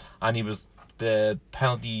final, and he was the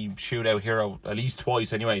penalty shootout hero at least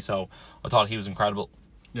twice anyway, so I thought he was incredible.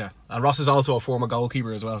 Yeah, and Ross is also a former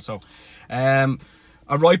goalkeeper as well. So,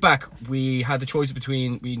 a right back, we had the choice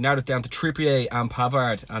between, we narrowed it down to Trippier and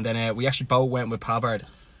Pavard, and then we actually both went with Pavard.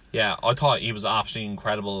 Yeah, I thought he was absolutely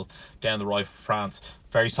incredible down the right for France.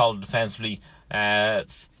 Very solid defensively.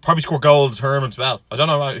 Probably scored goal of the tournament as well. I don't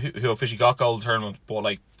know who officially got goal of the tournament, but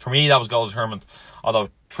like for me that was goal of the tournament. Although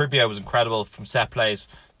Trippier was incredible from set plays.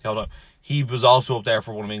 He was also up there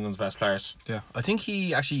for one of England's best players. Yeah, I think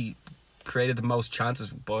he actually created the most chances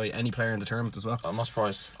by any player in the tournament as well. I'm not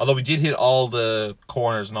surprised. Although we did hit all the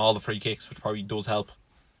corners and all the free kicks, which probably does help.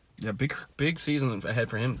 Yeah, big season ahead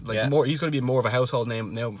for him. Like Yeah. he's going to be more of a household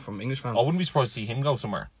name now from English fans. I wouldn't be surprised to see him go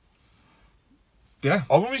somewhere. Yeah,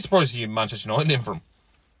 I wouldn't be surprised to see Manchester United in for him.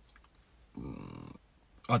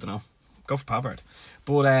 I don't know. Go for Pavard.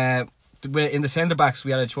 But in the centre backs,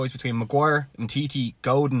 we had a choice between Maguire, Umtiti,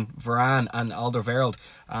 Godin, Varane, and Alderweireld.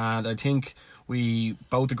 And I think we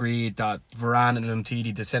both agreed that Varane and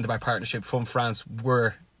Umtiti, the centre back partnership from France,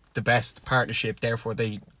 were the best partnership. Therefore,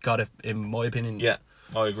 they got it, in my opinion. Yeah,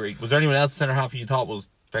 I agree. Was there anyone else centre half you thought was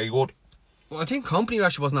very good? Well, I think Company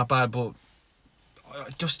actually wasn't that bad, but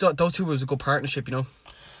just those two was a good partnership, you know.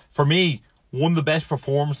 For me, one of the best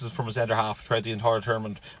performances from a centre half throughout the entire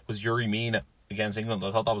tournament was Yuri Mina against England.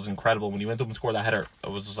 I thought that was incredible when he went up and scored that header.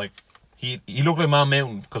 It was just like he looked like Man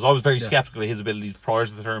Mountain, because I was very sceptical of his abilities prior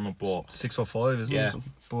to the tournament. But 6'5", isn't Yeah. it?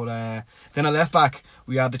 But then at left back,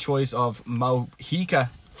 we had the choice of Mojica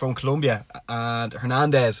from Colombia and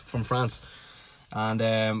Hernandez from France. And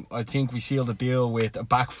I think we sealed the deal with a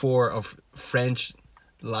back four of French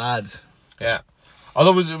lads. yeah,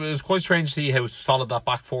 although it was quite strange to see how solid that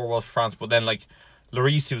back four was for France. But then like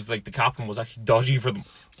Lloris, who was like the captain, was actually dodgy for them.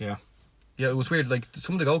 Yeah, it was weird. Like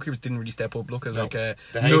some of the goalkeepers didn't really step up. Look at No. like De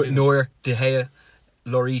Gea didn't. Neuer, De Gea,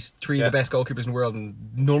 Lloris, three Yeah. of the best goalkeepers in the world, and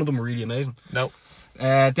none of them were really amazing. No,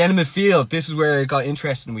 Then in midfield, this is where it got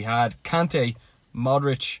interesting. We had Kante,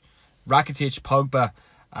 Modric, Rakitic, Pogba,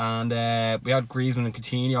 and we had Griezmann and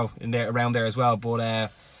Coutinho in there around there as well. But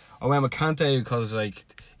I went with Kante because like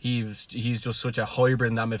he's just such a hybrid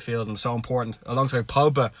in that midfield and so important. Alongside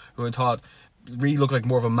Pogba, who I thought really looked like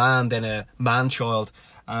more of a man than a man-child.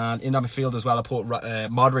 And in that midfield as well, I put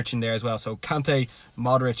Modric in there as well. So Kante,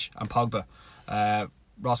 Modric, and Pogba.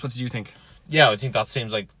 Ross, what did you think? yeah, I think that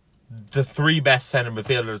seems like the three best centre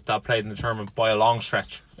midfielders that played in the tournament by a long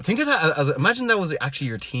stretch. I think of that as imagine that was actually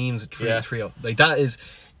your team's Yeah. trio. Like that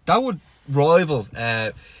would rival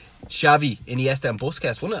Xavi, Iniesta, and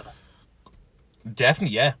Busquets, wouldn't it?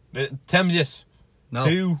 Definitely, yeah. Tell me this: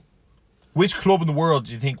 No. which club in the world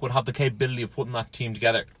do you think would have the capability of putting that team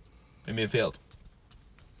together in midfield?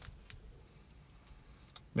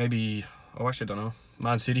 Maybe. Oh, actually, I don't know.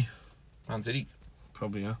 Man City, Man City.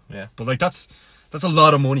 probably. Yeah. Yeah, But like that's a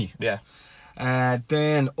lot of money. yeah.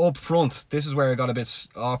 Then up front, this is where it got a bit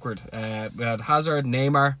awkward. We had Hazard,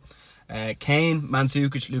 Neymar, Kane,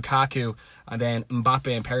 Mandzukic, Lukaku, and then Mbappe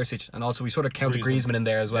and Perisic, and also we sort of counted Griezmann in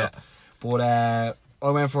there as well. Yeah. But I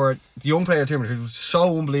went for the young player team, who was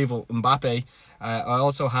so unbelievable, Mbappe. I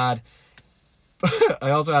also had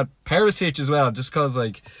Perisic as well, just because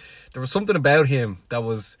like there was something about him that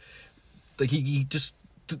was like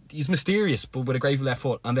he's mysterious, but with a great left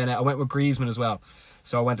foot. And then I went with Griezmann as well.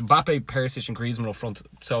 So I went Mbappe, Perisic, and Griezmann up front.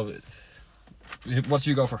 So what did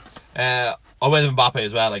you go for? I went with Mbappe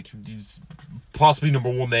as well, like possibly number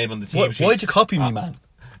one name on the team sheet. Why'd you copy me, man?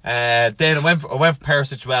 Then I went for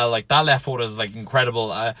Perisic as well. Like that left foot is like incredible.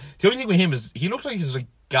 The only thing with him is he looks like he's like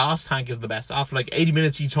gas tank isn't the best. After like 80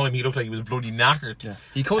 minutes each time, he looked like he was bloody knackered. Yeah.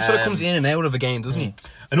 He sort of comes in and out of a game, doesn't he?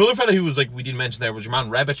 Another fella who was like, we didn't mention there, was your man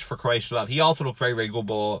Rebic for Croatia. That he also looked very, very good,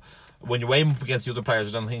 but when you weigh him up against the other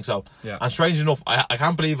players, I don't think so. Yeah. And strange enough, I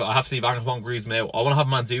can't believe I have to leave Antoine Griezmann out. I want to have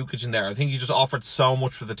Mandzukic in there. I think he just offered so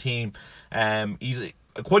much for the team. He's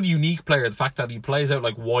quite a unique player. The fact that he plays out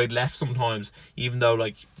like wide left sometimes, even though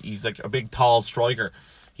like he's like a big tall striker,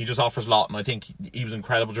 he just offers a lot. And I think he was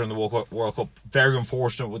incredible during the World Cup. Very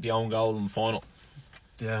unfortunate with the own goal in the final.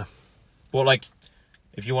 Yeah. But like,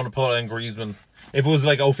 if you want to put in Griezmann, if it was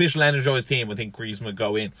like an official Energized team, I think Griezmann would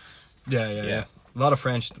go in. Yeah. A lot of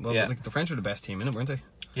French. Well, Yeah. like, the French were the best team in it, weren't they?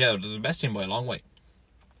 Yeah, they're the best team by a long way.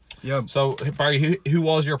 Yeah. So Barry, who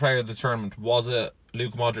was your player of the tournament? Was it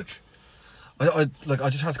Luka Modric? I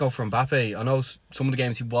just had to go for Mbappe. I know some of the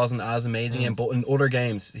games he wasn't as amazing in, but in other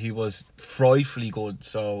games he was frightfully good.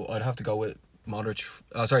 So I'd have to go with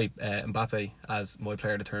Mbappe as my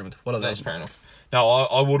player of the tournament. What else? That's fair enough. No,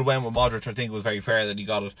 I would have went with Modric. I think it was very fair that he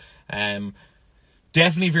got it.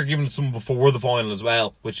 Definitely, if you're giving it someone before the final as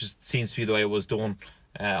well, which seems to be the way it was done,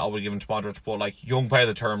 I would have given it to Modric. But like, young player of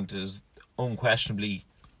the tournament is unquestionably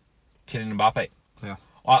Kylian Mbappe. Yeah.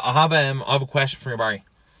 I have a question for you, Barry.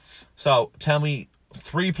 So tell me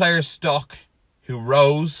 3 players stock who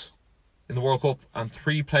rose in the World Cup and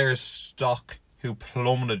 3 players stock who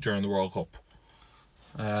plummeted during the World Cup.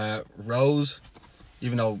 Rose,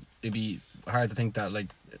 even though it'd be hard to think that like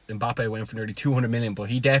Mbappe went for nearly 200 million, but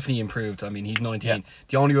he definitely improved. I mean, he's 19. Yeah.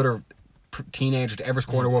 The only other teenager to ever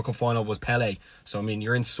score in a World Cup final was Pele. So I mean,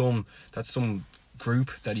 you're in some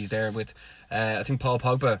group that he's there with. I think Paul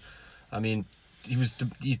Pogba, I mean, he's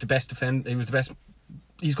the best defender. He was the best.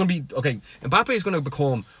 He's going to be okay. Mbappe is going to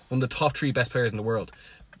become one of the top 3 best players in the world.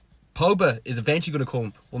 Pogba is eventually going to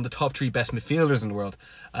become one of the top 3 best midfielders in the world.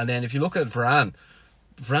 And then if you look at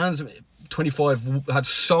Varane's 25, had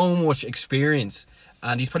so much experience,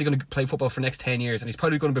 and he's probably going to play football for the next 10 years, and he's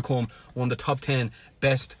probably going to become one of the top 10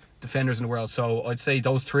 best defenders in the world. So I'd say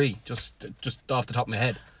those 3, just off the top of my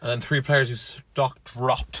head. And then 3 players whose stock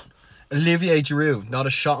dropped. Olivier Giroud, not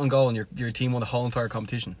a shot on goal, and your team won the whole entire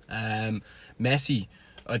competition. Messi,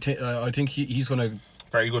 I think he's going to...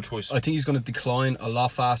 Very good choice. I think he's going to decline a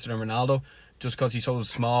lot faster than Ronaldo, just because he's so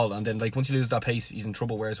small, and then like once you lose that pace, he's in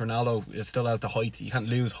trouble. Whereas Ronaldo still has the height; you can't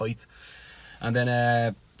lose height. And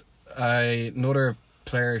then another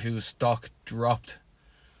player whose stock dropped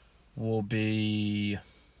will be.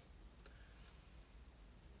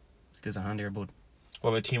 Gives a hand here, bud.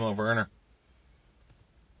 What about Timo Werner?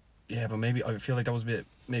 Yeah, but maybe I feel like that was a bit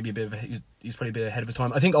of he's probably a bit ahead of his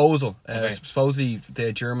time. I think Ozil. Okay. Supposedly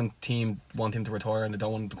the German team want him to retire and they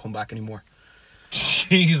don't want him to come back anymore.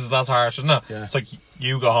 Jesus, that's harsh, isn't it? Yeah. It's like,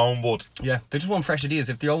 you go home, bud. Yeah, they just want fresh ideas.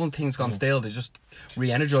 If the old thing's gone stale, they just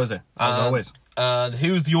re-energise it, as always. And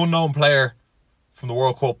who's the unknown player from the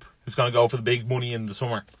World Cup who's going to go for the big money in the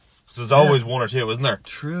summer? Because there's always one or two, isn't there?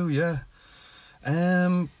 True, yeah.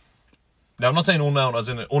 Now, I'm not saying unknown as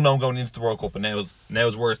in unknown going into the World Cup, but now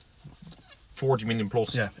it's worth 40 million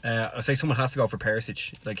plus. Yeah, I say someone has to go for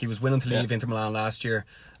Perisic. Like, he was willing to leave Inter Milan last year.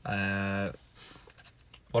 What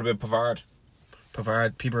about Pavard?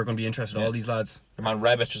 People are going to be interested in all these lads. Your man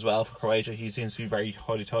Rebic as well for Croatia. He seems to be very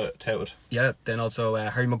highly touted. Yeah, then also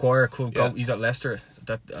Harry Maguire could go. He's at Leicester.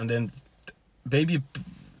 And then maybe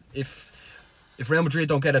if Real Madrid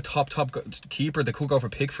don't get a top keeper, they could go for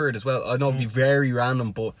Pickford as well. I know it'd be very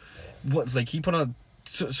random, but he put on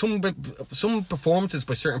some performances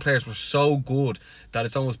by certain players were so good that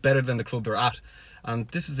it's almost better than the club they're at. And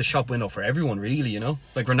this is the shop window for everyone, really. You know,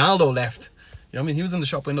 like Ronaldo left. You know what I mean? He was in the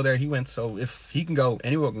shop window there. He went. So if he can go,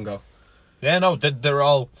 anyone can go. Yeah, no, they're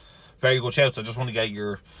all very good shouts. I just want to get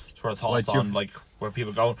your sort of thoughts on like where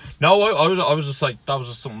people are going. No, I was just like, that was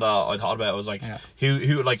just something that I thought about. I was like,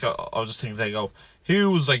 who like I was just thinking, they go,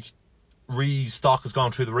 who was like stock has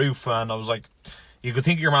gone through the roof, and I was like, you could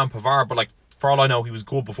think of your man Pavard, but like for all I know, he was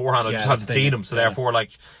good beforehand. I just hadn't seen him, so therefore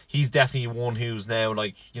like he's definitely one who's now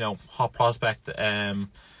like, you know, hot prospect. In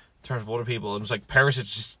terms of other people, it was like Perisic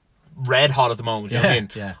just red hot at the moment. You know what I mean?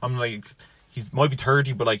 Yeah. I'm like, he might be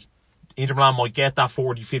 30, but like Inter Milan might get that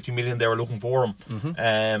 40-50 million they were looking for him.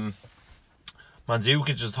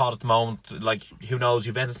 Mandzukic is hot at the moment. Like, who knows?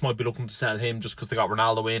 Juventus might be looking to sell him just because they got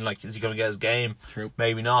Ronaldo in. Like, is he going to get his game? True.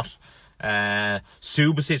 Maybe not.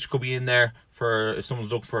 Subasic could be in there for if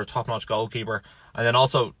someone's looking for a top-notch goalkeeper. And then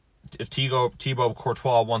also, if Thibaut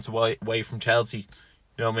Courtois wants away from Chelsea, you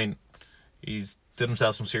know what I mean? He's did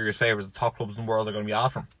himself some serious favours. The top clubs in the world are going to be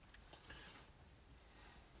after him.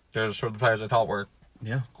 There's sort of the players I thought were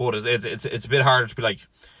good. It's a bit harder to be like,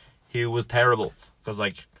 he was terrible, because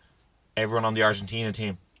like everyone on the Argentina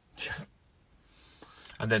team.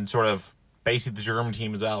 and then sort of basically the German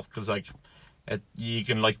team as well, because like you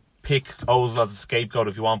can like pick Ozil as a scapegoat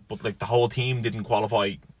if you want, but like the whole team didn't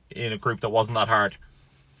qualify in a group that wasn't that hard.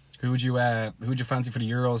 Who would you fancy for the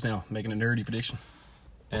Euros now? Making a nerdy prediction.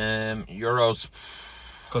 Euros,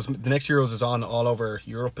 because the next Euros is on all over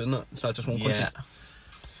Europe, isn't it? It's not just one country.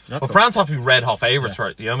 But France have to be red hot favourites,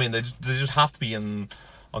 right? You know what I mean? They just have to be. And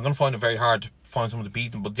I'm going to find it very hard to find someone to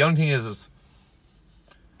beat them. But the only thing is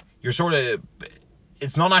you're sort of.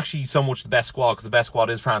 It's not actually so much the best squad, because the best squad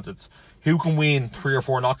is France. It's who can win 3 or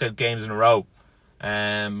 4 knockout games in a row.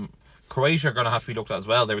 Croatia are going to have to be looked at as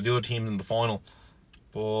well. They were the other team in the final,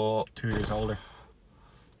 but 2 years older.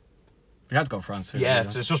 You had to go France. Yeah,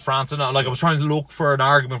 it's just France. And like I was trying to look for an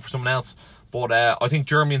argument for someone else, but I think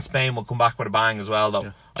Germany and Spain will come back with a bang as well.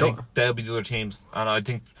 Though I think they'll be the other teams, and I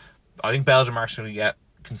think Belgium are actually get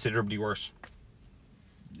considerably worse.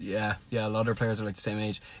 Yeah, a lot of their players are like the same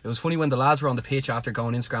age. It was funny when the lads were on the pitch after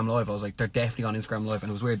going Instagram Live. I was like, they're definitely on Instagram Live, and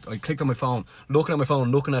it was weird. I clicked on my phone,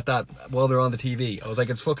 looking at that while they're on the TV. I was like,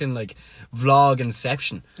 it's fucking like vlog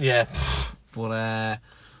inception. Yeah. But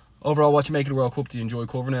overall, what you make of the World Cup? Do you enjoy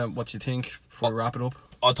covering it? What do you think before we wrap it up?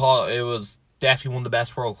 I thought it was definitely one of the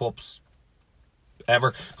best World Cups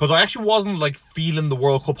ever, because I actually wasn't like feeling the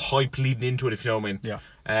World Cup hype leading into it, if you know what I mean. Yeah.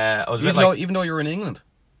 I was even though you were in England.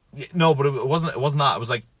 No, but it wasn't that. It was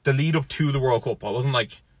like the lead up to the World Cup. I wasn't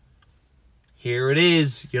like, here it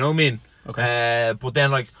is, you know what I mean? Okay. But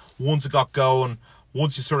then like once it got going,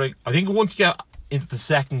 once you get into the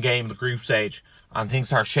second game of the group stage and things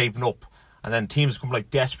start shaping up, and then teams become like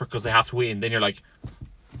desperate because they have to win, then you're like,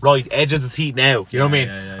 right, edge of the seat now, you know what I mean?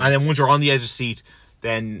 Yeah. And then once you're on the edge of the seat,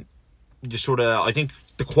 then you sort of, I think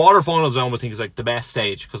the quarterfinals I almost think is like the best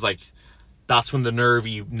stage, because like that's when the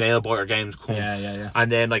nervy nail-biter games come. Yeah.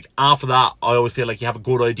 And then like after that, I always feel like you have a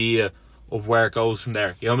good idea of where it goes from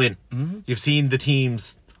there, you know what I mean? Mm-hmm. You've seen the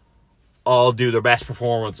teams all do their best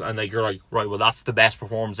performance, and like you're like, right, well that's the best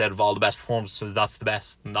performance out of all the best performances, so that's the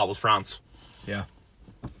best, and that was France. Yeah.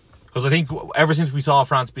 Because I think ever since we saw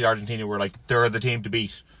France beat Argentina, we're like, they're the team to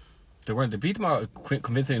beat. They beat them out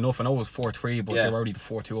convincingly enough. I know it was 4-3, but Yeah. they were already the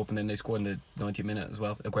 4-2 up, and then they scored in the 90th minute as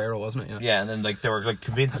well. Aguero, wasn't it? Yeah, and then like they were like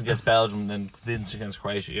convincing against Belgium, and then convincing against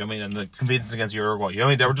Croatia, you know what I mean? And like convincing against Uruguay, you know what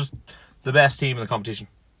I mean? They were just the best team in the competition.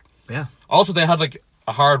 Yeah. Also, they had like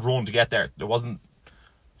a hard run to get there. It wasn't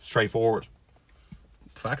straightforward.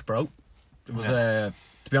 Facts, bro. It was, to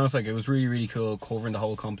be honest, like it was really, really cool covering the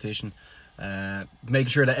whole competition. Making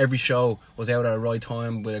sure that every show was out at the right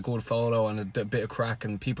time with a good photo and a bit of crack,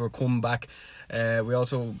 and people were coming back. We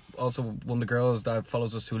also one of the girls that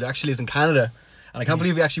follows us, who actually lives in Canada, and I can't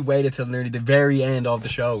believe we actually waited till nearly the very end of the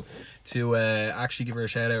show to actually give her a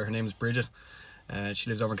shout out. Her name is Bridget. She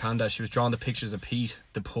lives over in Canada. She was drawing the pictures of Pete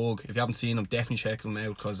the pug. If you haven't seen them, definitely check them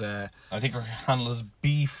out, because I think her handle is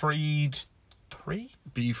bfreed3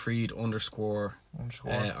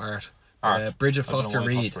 _art. Bridget Foster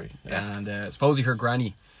Reid, and supposedly her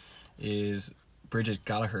granny is Bridget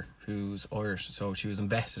Gallagher, who's Irish, so she was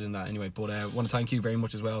invested in that anyway. But I want to thank you very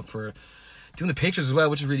much as well for doing the pictures as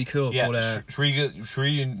well, which is really cool. Yeah, but, Shree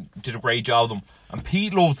did a great job of them, and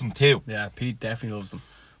Pete loves them too. Yeah, Pete definitely loves them.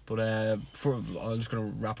 But I'm just going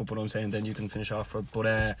to wrap up what I'm saying, then you can finish off.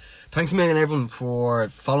 But thanks a million everyone for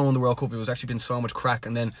following the World Cup. It was actually been so much crack,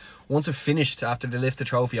 and then once it finished after they lifted the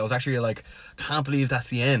trophy, I was actually like, can't believe that's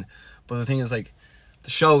the end. But the thing is, like, the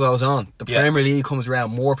show goes on. The Premier League comes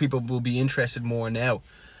around. More people will be interested more now.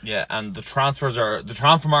 Yeah, and the transfer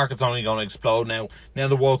market's only going to explode now. Now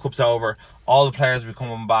the World Cup's over, all the players will be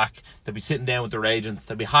coming back. They'll be sitting down with their agents.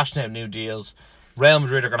 They'll be hashing out new deals. Real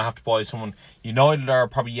Madrid are going to have to buy someone. United are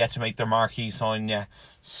probably yet to make their marquee sign. Yeah,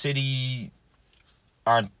 City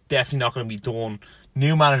are definitely not going to be done.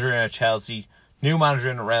 New manager in at Chelsea. New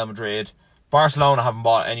manager in at Real Madrid. Barcelona haven't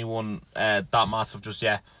bought anyone that massive just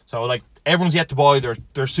yet. So, like, everyone's yet to buy their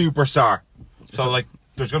superstar. So, like,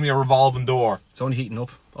 there's going to be a revolving door. It's only heating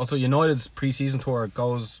up. Also, United's pre-season tour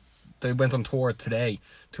they went on tour today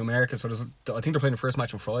to America. So, I think they're playing the first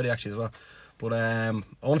match on Friday, actually, as well. But I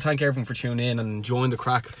want to thank everyone for tuning in and enjoying the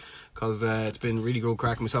crack, because it's been really good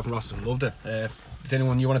crack. Myself and Ross loved it. Is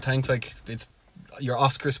anyone you want to thank? Like, it's your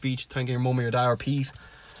Oscar speech, thanking your mum or your dad or Pete?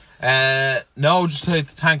 No, just to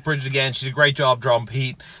thank Bridget again. She did a great job drawing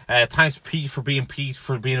Pete. Thanks Pete for being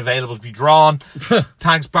available to be drawn.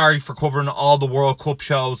 Thanks Barry for covering all the World Cup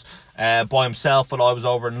shows by himself while I was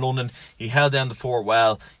over in London. He held down the fort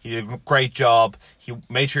well. He did a great job. He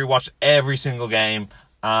made sure he watched every single game.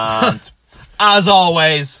 And as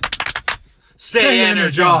always, stay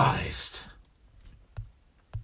energized.